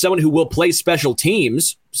 but he's someone who will play special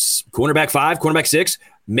teams, cornerback 5, cornerback 6,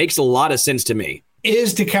 makes a lot of sense to me.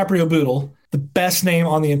 Is DiCaprio Boodle the best name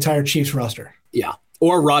on the entire Chiefs roster? Yeah.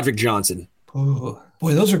 Or Roderick Johnson. Oh,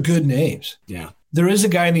 boy, those are good names. Yeah. There is a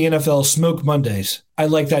guy in the NFL, Smoke Mondays. I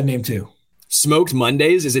like that name too. Smoked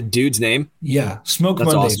Mondays is a dude's name? Yeah. Smoke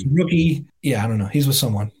That's Mondays. Awesome. Rookie. Yeah, I don't know. He's with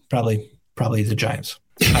someone. Probably the Giants.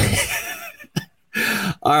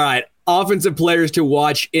 All right. Offensive players to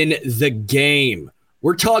watch in the game.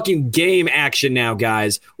 We're talking game action now,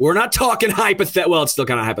 guys. We're not talking well, it's still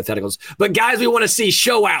kind of hypotheticals. But, guys, we want to see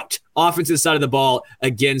show out offensive side of the ball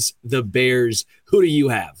against the Bears. Who do you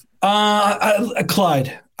have?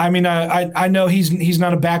 Clyde. I mean, I know he's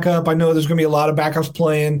not a backup. I know there's going to be a lot of backups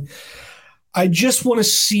playing. I just want to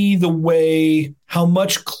see how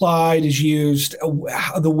much Clyde is used,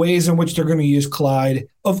 the ways in which they're going to use Clyde.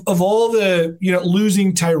 Of all the,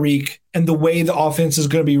 losing Tyreek and the way the offense is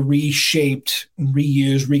going to be reshaped,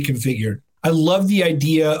 reused, reconfigured. I love the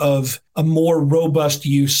idea of a more robust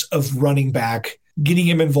use of running back, getting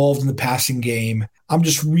him involved in the passing game.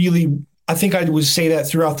 I think I would say that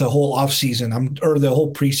throughout the whole offseason or the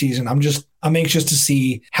whole preseason. I'm anxious to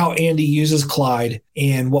see how Andy uses Clyde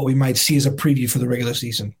and what we might see as a preview for the regular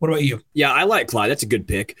season. What about you? Yeah, I like Clyde. That's a good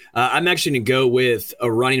pick. I'm actually going to go with a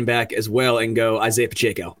running back as well and go Isaiah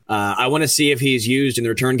Pacheco. I want to see if he's used in the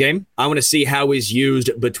return game. I want to see how he's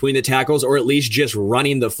used between the tackles or at least just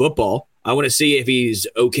running the football. I want to see if he's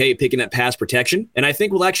okay picking up pass protection. And I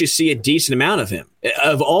think we'll actually see a decent amount of him.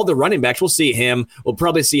 Of all the running backs, we'll see him. We'll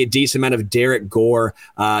probably see a decent amount of Derek Gore.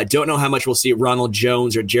 Don't know how much we'll see Ronald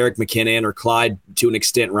Jones or Jerick McKinnon or Clyde to an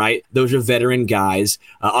extent, right? Those are veteran guys.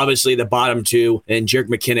 Obviously, the bottom two, and Jerick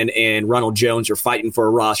McKinnon and Ronald Jones are fighting for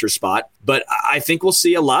a roster spot. But I think we'll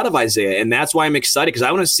see a lot of Isaiah, and that's why I'm excited, because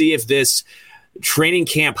I want to see if this training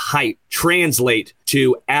camp hype translate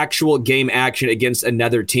to actual game action against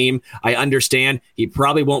another team? I understand he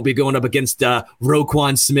probably won't be going up against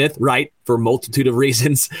Roquan Smith, right, for a multitude of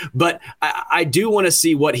reasons, but I do want to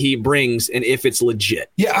see what he brings and if it's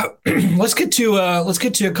legit. Yeah, let's get to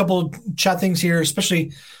a couple chat things here,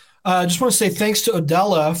 especially. I just want to say thanks to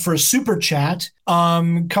Odella for a super chat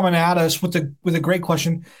coming at us with a great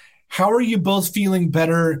question. How are you both feeling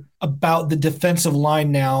better about the defensive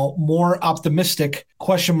line now? More optimistic? ?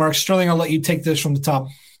 Sterling, I'll let you take this from the top.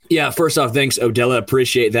 Yeah, first off, thanks, Odella.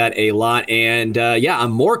 Appreciate that a lot. And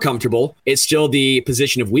I'm more comfortable. It's still the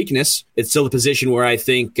position of weakness. It's still the position where I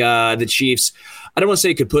think the Chiefs, I don't want to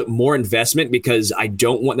say could put more investment because I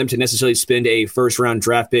don't want them to necessarily spend a first-round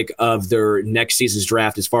draft pick of their next season's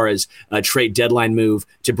draft as far as a trade deadline move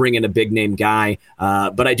to bring in a big-name guy.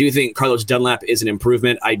 But I do think Carlos Dunlap is an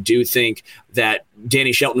improvement. I do think that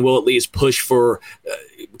Danny Shelton will at least push for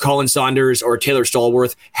Colin Saunders or Taylor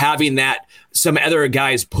Stallworth. Having that some other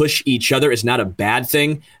guys push each other is not a bad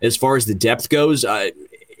thing as far as the depth goes.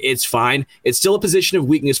 It's fine. It's still a position of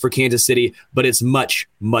weakness for Kansas City, but it's much,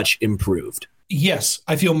 much improved. Yes,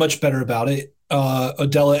 I feel much better about it,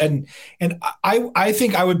 Odella. And I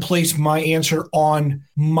think I would place my answer on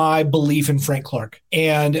my belief in Frank Clark.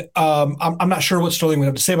 And I'm not sure what Sterling would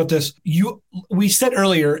have to say about this. We said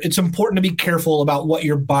earlier, it's important to be careful about what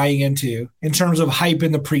you're buying into in terms of hype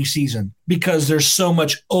in the preseason, because there's so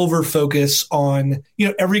much over focus on,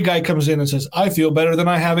 every guy comes in and says, I feel better than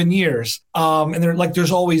I have in years. And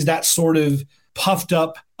there's always that sort of puffed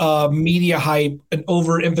up media hype and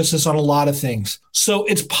overemphasis on a lot of things. So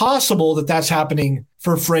it's possible that that's happening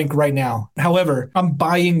for Frank right now. However, I'm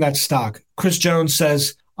buying that stock. Chris Jones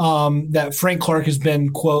says that Frank Clark has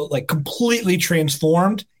been, quote, completely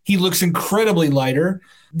transformed. He looks incredibly lighter.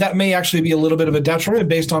 That may actually be a little bit of a detriment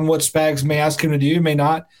based on what Spags may ask him to do, may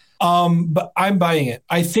not. But I'm buying it.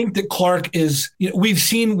 I think that Clark is, we've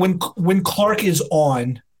seen when Clark is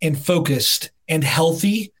on and focused and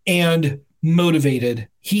healthy and motivated,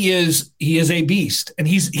 he is a beast, and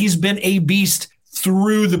he's been a beast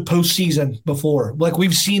through the postseason before.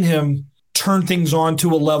 We've seen him turn things on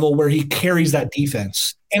to a level where he carries that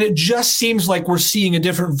defense, and it just seems like we're seeing a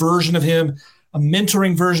different version of him, a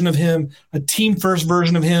mentoring version of him, a team first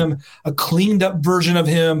version of him, a cleaned up version of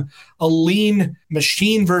him, a lean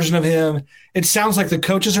machine version of him. It sounds like the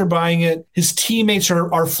coaches are buying it, his teammates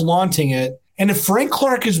are flaunting it. And if Frank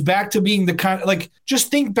Clark is back to being the kind of,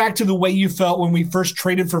 just think back to the way you felt when we first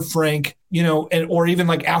traded for Frank, or even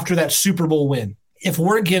after that Super Bowl win. If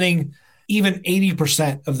we're getting even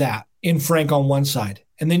 80% of that in Frank on one side,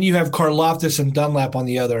 and then you have Karlaftis and Dunlap on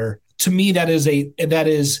the other, to me, that is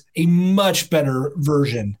a much better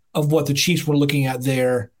version of what the Chiefs were looking at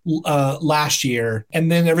there last year.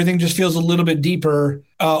 And then everything just feels a little bit deeper,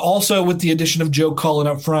 also with the addition of Joe Cullen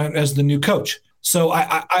up front as the new coach. So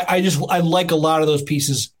I like a lot of those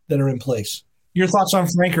pieces that are in place. Your thoughts on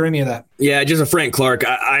Frank or any of that? Yeah, just a Frank Clark.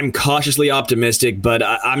 I'm cautiously optimistic, but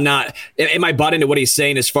I'm not. Am I bought into what he's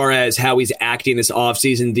saying as far as how he's acting this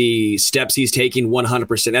offseason, the steps he's taking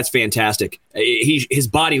 100%? That's fantastic. His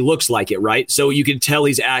body looks like it, right? So you can tell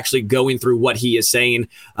he's actually going through what he is saying,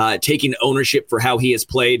 taking ownership for how he has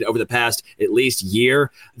played over the past at least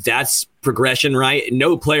year. That's progression, right?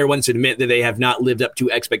 No player wants to admit that they have not lived up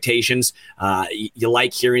to expectations. You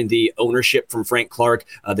like hearing the ownership from Frank Clark,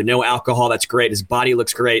 the no alcohol. That's great. His body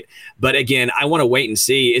looks great. But again, I want to wait and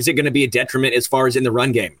see. Is it going to be a detriment as far as in the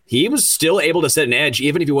run game? He was still able to set an edge,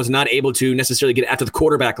 even if he was not able to necessarily get after the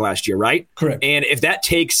quarterback last year, right? Correct. And if that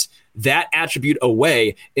takes that attribute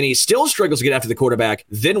away and he still struggles to get after the quarterback,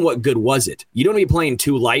 then what good was it? You don't want to be playing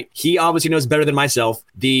too light. He obviously knows better than myself.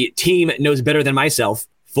 The team knows better than myself.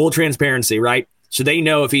 Full transparency, right? So they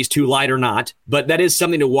know if he's too light or not. But that is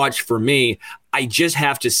something to watch for me. I just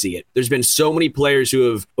have to see it. There's been so many players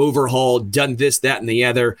who have overhauled, done this, that, and the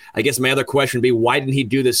other. I guess my other question would be, why didn't he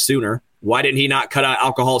do this sooner? Why didn't he not cut out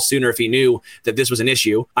alcohol sooner if he knew that this was an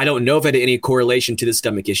issue? I don't know if it had any correlation to the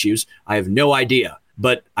stomach issues. I have no idea.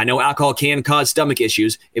 But I know alcohol can cause stomach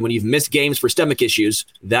issues. And when you've missed games for stomach issues,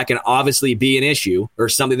 that can obviously be an issue or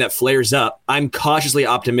something that flares up. I'm cautiously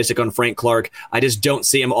optimistic on Frank Clark. I just don't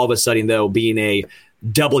see him all of a sudden, though, being a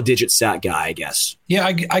double-digit sack guy, I guess. Yeah,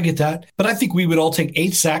 I get that. But I think we would all take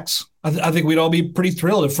 8 sacks. I think we'd all be pretty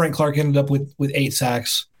thrilled if Frank Clark ended up with 8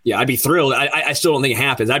 sacks. Yeah, I'd be thrilled. I still don't think it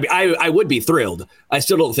happens. I would be thrilled. I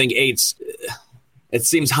still don't think 8's – it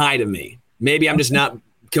seems high to me. Maybe I'm just not –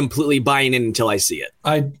 completely buying in until I see it.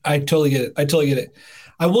 I totally get it.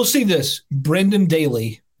 I will say this, Brendan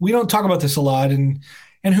Daly, we don't talk about this a lot, and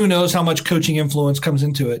And who knows how much coaching influence comes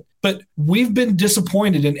into it. But we've been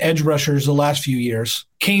disappointed in edge rushers the last few years.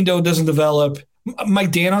 Kane Doe doesn't develop.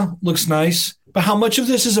 Mike Dana looks nice. But how much of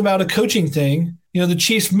this is about a coaching thing? The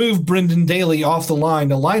Chiefs moved Brendan Daly off the line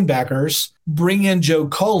to linebackers, bring in Joe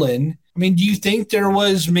Cullen. I mean, do you think there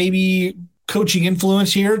was maybe coaching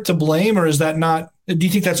influence here to blame, or is that not? Do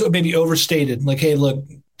you think that's maybe overstated? Like, hey, look,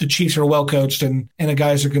 the Chiefs are well coached and the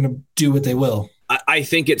guys are going to do what they will. I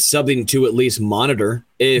think it's something to at least monitor.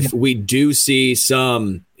 If we do see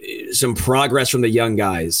some progress from the young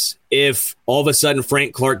guys, if all of a sudden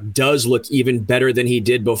Frank Clark does look even better than he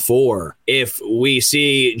did before, if we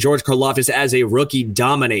see George Karlaftis as a rookie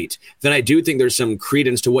dominate, then I do think there's some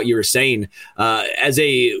credence to what you were saying. As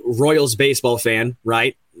a Royals baseball fan,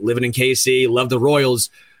 right, living in KC, love the Royals,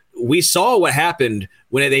 we saw what happened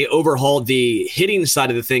when they overhauled the hitting side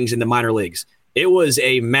of the things in the minor leagues. It was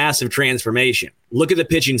a massive transformation. Look at the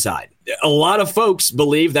pitching side. A lot of folks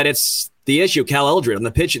believe that it's the issue, Cal Eldred, on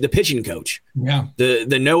the pitching coach. Yeah.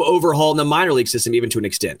 The no overhaul in the minor league system, even to an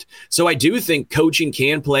extent. So I do think coaching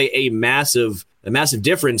can play a massive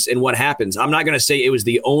difference in what happens. I'm not going to say it was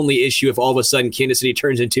the only issue if all of a sudden Kansas City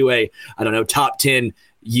turns into a, top 10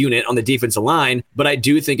 unit on the defensive line, but I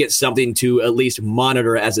do think it's something to at least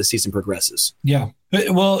monitor as the season progresses. Yeah.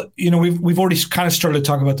 Well, we've already kind of started to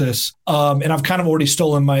talk about this, and I've kind of already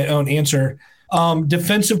stolen my own answer.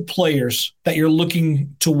 Defensive players that you're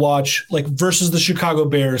looking to watch, like versus the Chicago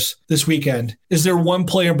Bears this weekend. Is there one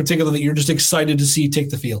player in particular that you're just excited to see take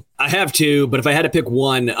the field? I have two, but if I had to pick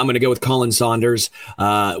one, I'm going to go with Colin Saunders.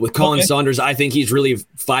 With Colin Saunders, I think he's really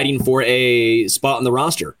fighting for a spot on the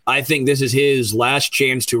roster. I think this is his last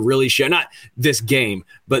chance to really show, not this game,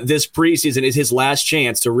 but this preseason is his last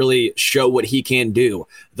chance to really show what he can do.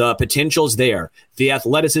 The potential's there. The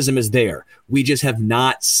athleticism is there. We just have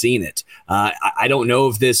not seen it. I don't know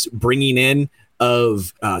if this bringing in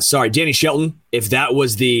of, Danny Shelton, if that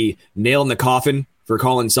was the nail in the coffin for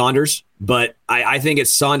Colin Saunders. But I think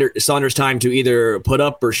it's Saunders' time to either put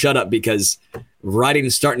up or shut up, because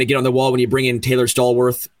writing's starting to get on the wall when you bring in Taylor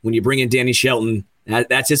Stallworth, when you bring in Danny Shelton.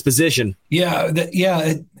 That's his position.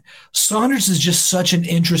 Yeah. Saunders is just such an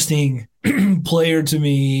interesting player to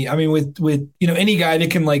me. I mean, with any guy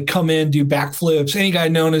that can like come in, do backflips, any guy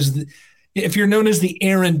known as if you're known as the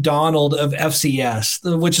Aaron Donald of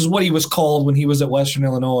FCS, which is what he was called when he was at Western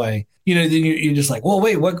Illinois, then you're just like, well,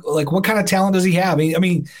 wait, what kind of talent does he have? I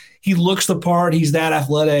mean, he looks the part. He's that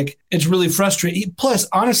athletic. It's really frustrating. Plus,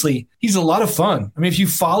 honestly, he's a lot of fun. I mean, if you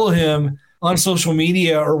follow him on social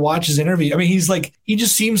media or watch his interview, I mean, he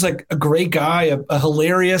just seems like a great guy, a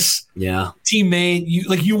hilarious teammate.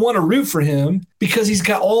 You want to root for him because he's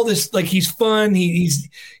got all this, like, he's fun. He's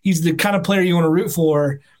the kind of player you want to root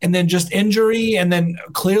for. And then just injury and then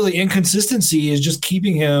clearly inconsistency is just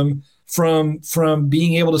keeping him from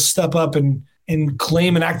being able to step up and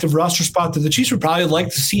claim an active roster spot that the Chiefs would probably like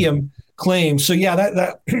to see him claim. So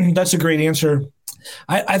yeah, that's a great answer.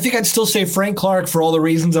 I think I'd still say Frank Clark for all the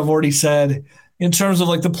reasons I've already said in terms of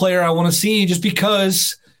like the player I want to see, just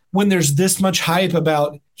because when there's this much hype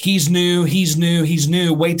about he's new,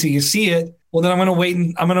 wait till you see it. Well, then I'm going to wait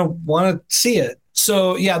and I'm going to want to see it.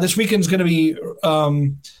 So yeah, this weekend's going to be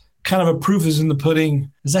kind of a proof is in the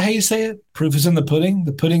pudding. Is that how you say it? Proof is in the pudding?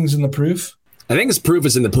 The pudding's in the proof? I think it's proof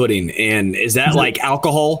is in the pudding. And is that like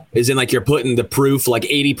alcohol? Is in like you're putting the proof, like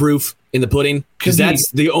 80 proof in the pudding? Because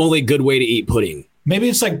that's the only good way to eat pudding. Maybe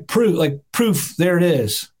it's like proof. There it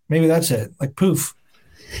is. Maybe that's it. Like poof.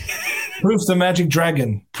 Proof the magic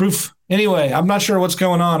dragon. Proof. Anyway, I'm not sure what's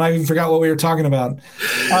going on. I even forgot what we were talking about.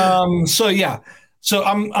 So yeah. So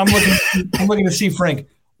I'm looking to see Frank.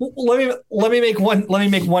 Let me make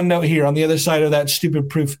one note here on the other side of that stupid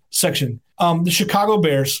proof section. The Chicago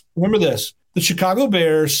Bears. Remember this. The Chicago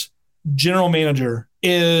Bears general manager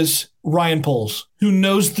is Ryan Poles, who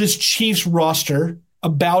knows this Chiefs roster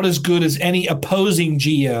about as good as any opposing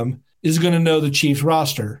GM is going to know the Chiefs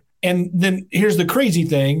roster. And then here's the crazy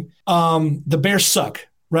thing. The Bears suck,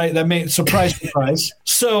 right? That may surprise.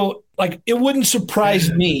 So like, it wouldn't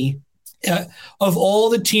surprise me of all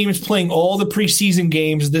the teams playing all the preseason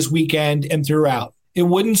games this weekend and throughout, it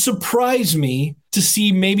wouldn't surprise me to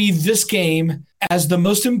see maybe this game as the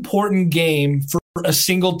most important game for a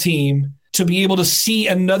single team to be able to see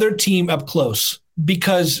another team up close.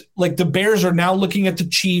 Because like the Bears are now looking at the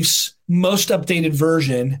Chiefs' most updated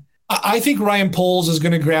version. I think Ryan Poles is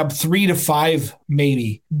going to grab 3 to 5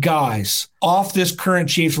 maybe guys off this current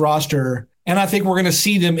Chiefs roster. And I think we're going to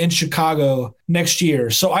see them in Chicago next year.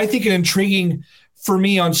 So I think an intriguing for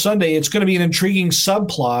me on Sunday, it's going to be an intriguing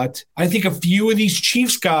subplot. I think a few of these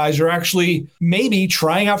Chiefs guys are actually maybe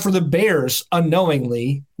trying out for the Bears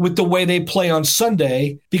unknowingly with the way they play on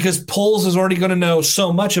Sunday, because Poles is already going to know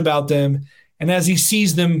so much about them. And as he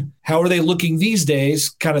sees them, how are they looking these days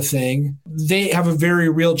kind of thing, they have a very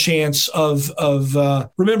real chance of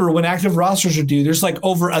remember, when active rosters are due, there's like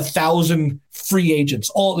over 1,000 free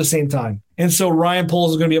agents all at the same time. And so Ryan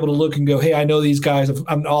Poles is going to be able to look and go, hey, I know these guys.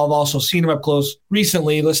 I've also seen them up close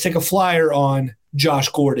recently. Let's take a flyer on Josh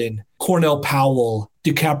Gordon, Cornell Powell,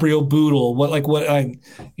 DiCaprio Boodle,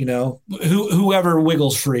 whoever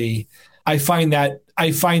wiggles free. I find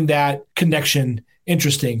that connection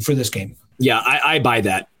interesting for this game. Yeah, I buy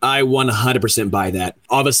that. I 100% buy that.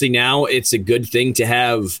 Obviously, now it's a good thing to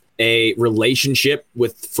have a relationship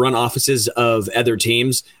with front offices of other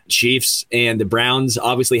teams. Chiefs and the Browns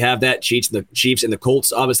obviously have that. Chiefs and the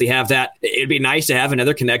Colts obviously have that. It'd be nice to have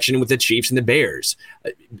another connection with the Chiefs and the Bears.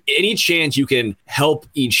 Any chance you can help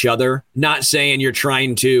each other, not saying you're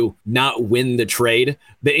trying to not win the trade,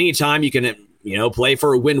 but anytime you can play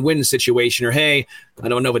for a win-win situation, or, hey, I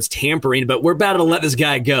don't know if it's tampering, but we're about to let this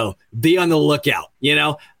guy go. Be on the lookout.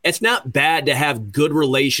 It's not bad to have good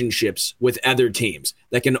relationships with other teams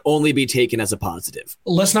that can only be taken as a positive.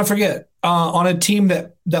 Let's not forget, on a team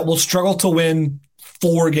that will struggle to win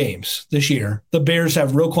 4 games this year, the Bears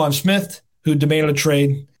have Roquan Smith, who demanded a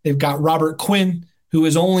trade. They've got Robert Quinn, who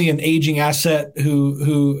is only an aging asset,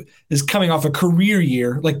 who is coming off a career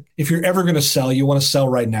year. Like, if you're ever going to sell, you want to sell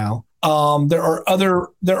right now. There are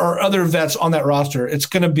other vets on that roster. It's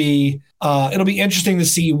going to be it'll be interesting to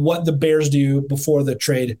see what the Bears do before the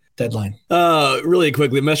trade deadline. Really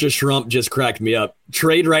quickly, Mr. Shrump just cracked me up.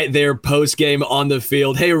 Trade right there, post game on the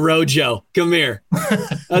field. Hey, Rojo, come here.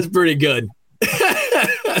 That's pretty good.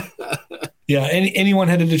 Yeah, anyone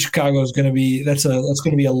headed to Chicago is going to be that's going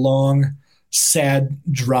to be a long, sad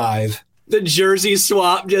drive. The jersey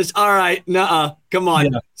swap, just all right. Come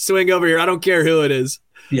on, swing over here. I don't care who it is.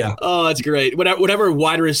 Yeah. Oh, that's great. Whatever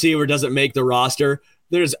wide receiver doesn't make the roster,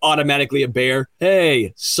 there's automatically a Bear.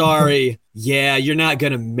 Hey, sorry. Yeah, you're not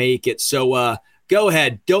going to make it. So go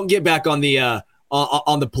ahead. Don't get back on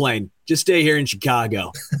the plane. Just stay here in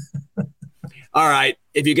Chicago. All right.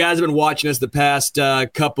 If you guys have been watching us the past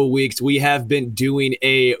couple weeks, we have been doing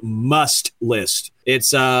a must list.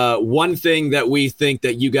 It's one thing that we think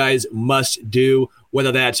that you guys must do,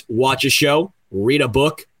 whether that's watch a show, read a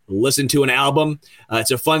book, listen to an album.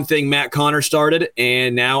 It's a fun thing Matt Connor started,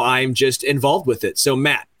 and now I'm just involved with it. So,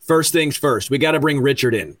 Matt, first things first, we got to bring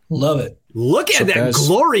Richard in. Love it. Look at that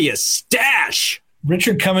glorious stash.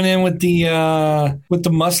 Richard coming in with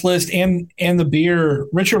the must list and the beer.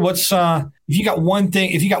 Richard, what's if you got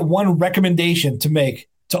one recommendation to make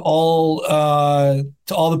to all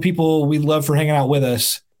the people we love for hanging out with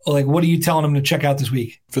us, like, what are you telling them to check out this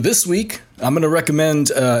week? For this week, I'm going to recommend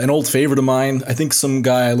an old favorite of mine. I think some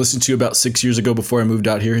guy I listened to about 6 years ago before I moved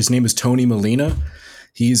out here. His name is Tony Molina.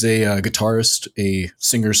 He's a guitarist, a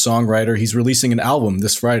singer-songwriter. He's releasing an album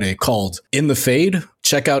this Friday called In the Fade.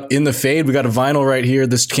 Check out In the Fade. We got a vinyl right here.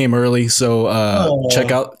 This came early, so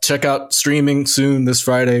check out streaming soon this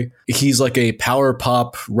Friday. He's like a power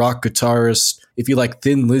pop rock guitarist. If you like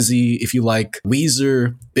Thin Lizzy, if you like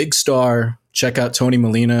Weezer, Big Star, check out Tony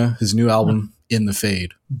Molina, his new album, In the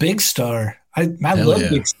Fade. Big Star. I love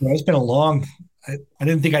Big Star. It's been a long... I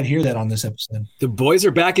didn't think I'd hear that on this episode. The boys are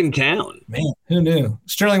back in town. Man, who knew?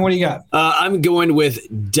 Sterling, what do you got? I'm going with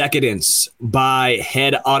Decadence by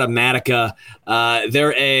Head Automatica.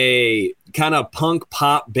 They're a kind of punk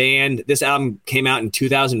pop band. This album came out in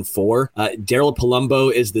 2004. Daryl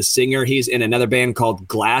Palumbo is the singer. He's in another band called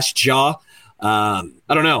Glassjaw. I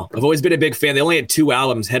don't know. I've always been a big fan. They only had 2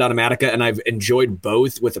 albums, Head Automatica, and I've enjoyed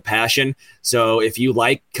both with a passion. So if you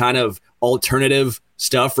like kind of alternative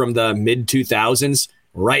stuff from the mid-2000s,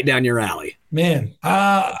 right down your alley. Man,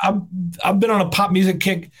 I've been on a pop music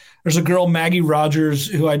kick. There's a girl, Maggie Rogers,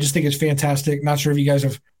 who I just think is fantastic. Not sure if you guys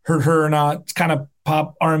have heard her or not. It's kind of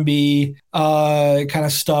pop R&B kind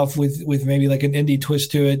of stuff with maybe like an indie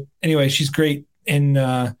twist to it. Anyway, she's great. And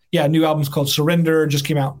new album's called Surrender, just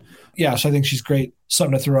came out. Yeah, so I think she's great.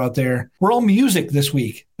 Something to throw out there. We're all music this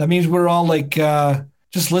week. That means we're all like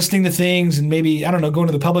just listening to things and maybe, I don't know, going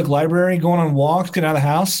to the public library, going on walks, getting out of the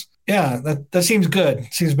house. Yeah, that seems good.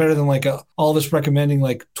 It seems better than like all of us recommending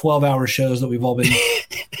like 12-hour shows that we've all been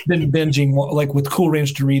binging, like with Cool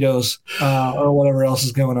Ranch Doritos or whatever else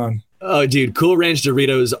is going on. Oh, dude, Cool Ranch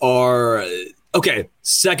Doritos are, okay,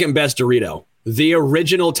 second best Dorito. The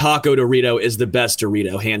original taco Dorito is the best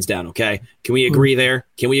Dorito, hands down, okay? Can we agree there?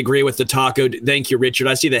 Can we agree with the taco? Thank you, Richard.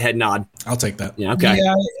 I see the head nod. I'll take that. Yeah, okay.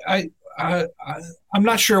 Yeah, I'm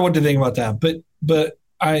not sure what to think about that, but but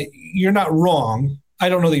you're not wrong. I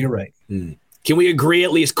don't know that you're right. Can we agree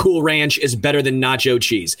at least Cool Ranch is better than nacho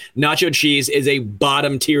cheese? Nacho cheese is a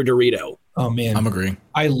bottom tier Dorito. Oh, man. I'm agreeing.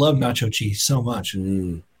 I love nacho cheese so much.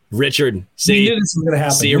 Richard, we knew this was going to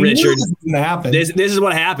happen. See, Richard, this is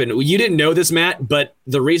what happened. You didn't know this, Matt, but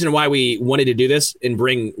the reason why we wanted to do this and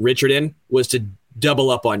bring Richard in was to double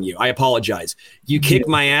up on you. I apologize. You kick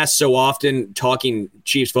my ass so often talking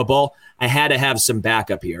Chiefs football. I had to have some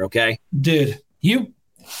backup here, okay? Dude, you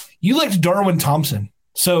liked Darwin Thompson.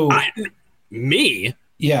 So me?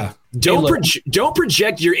 Yeah. Don't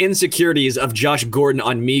project your insecurities of Josh Gordon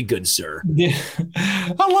on me, good sir. Yeah.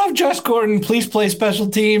 I love Josh Gordon. Please play special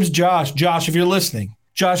teams. Josh, if you're listening.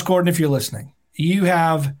 Josh Gordon, if you're listening. You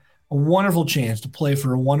have a wonderful chance to play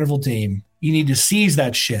for a wonderful team. You need to seize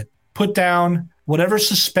that shit. Put down whatever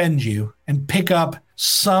suspends you and pick up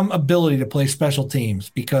some ability to play special teams,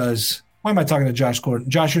 because why am I talking to Josh Gordon?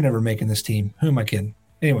 Josh, you're never making this team. Who am I kidding?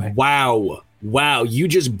 Anyway. Wow. You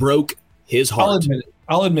just broke his heart.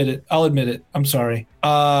 I'll admit it. I'm sorry.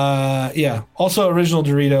 Yeah. Also, original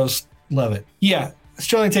Doritos. Love it. Yeah.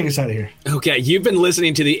 Sterling, take us out of here. Okay. You've been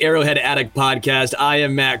listening to the Arrowhead Addict podcast. I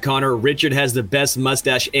am Matt Connor. Richard has the best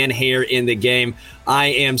mustache and hair in the game. I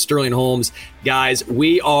am Sterling Holmes. Guys,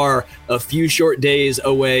 we are a few short days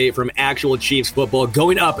away from actual Chiefs football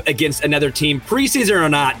going up against another team. Preseason or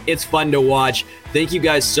not, it's fun to watch. Thank you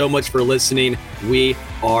guys so much for listening. We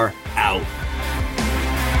are out.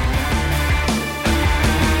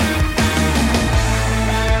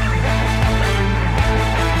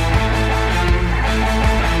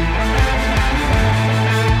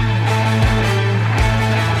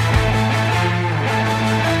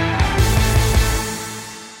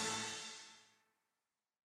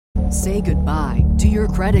 Say goodbye to your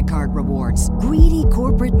credit card rewards. Greedy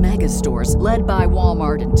corporate mega stores, led by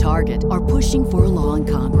Walmart and Target, are pushing for a law in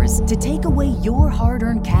Congress to take away your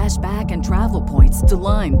hard-earned cash back and travel points to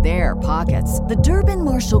line their pockets. The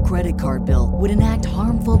Durbin-Marshall credit card bill would enact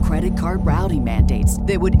harmful credit card routing mandates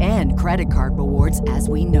that would end credit card rewards as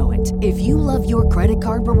we know it. If you love your credit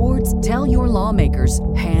card rewards, tell your lawmakers,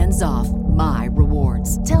 hands off my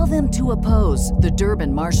rewards. Tell them to oppose the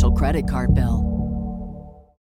Durbin-Marshall credit card bill.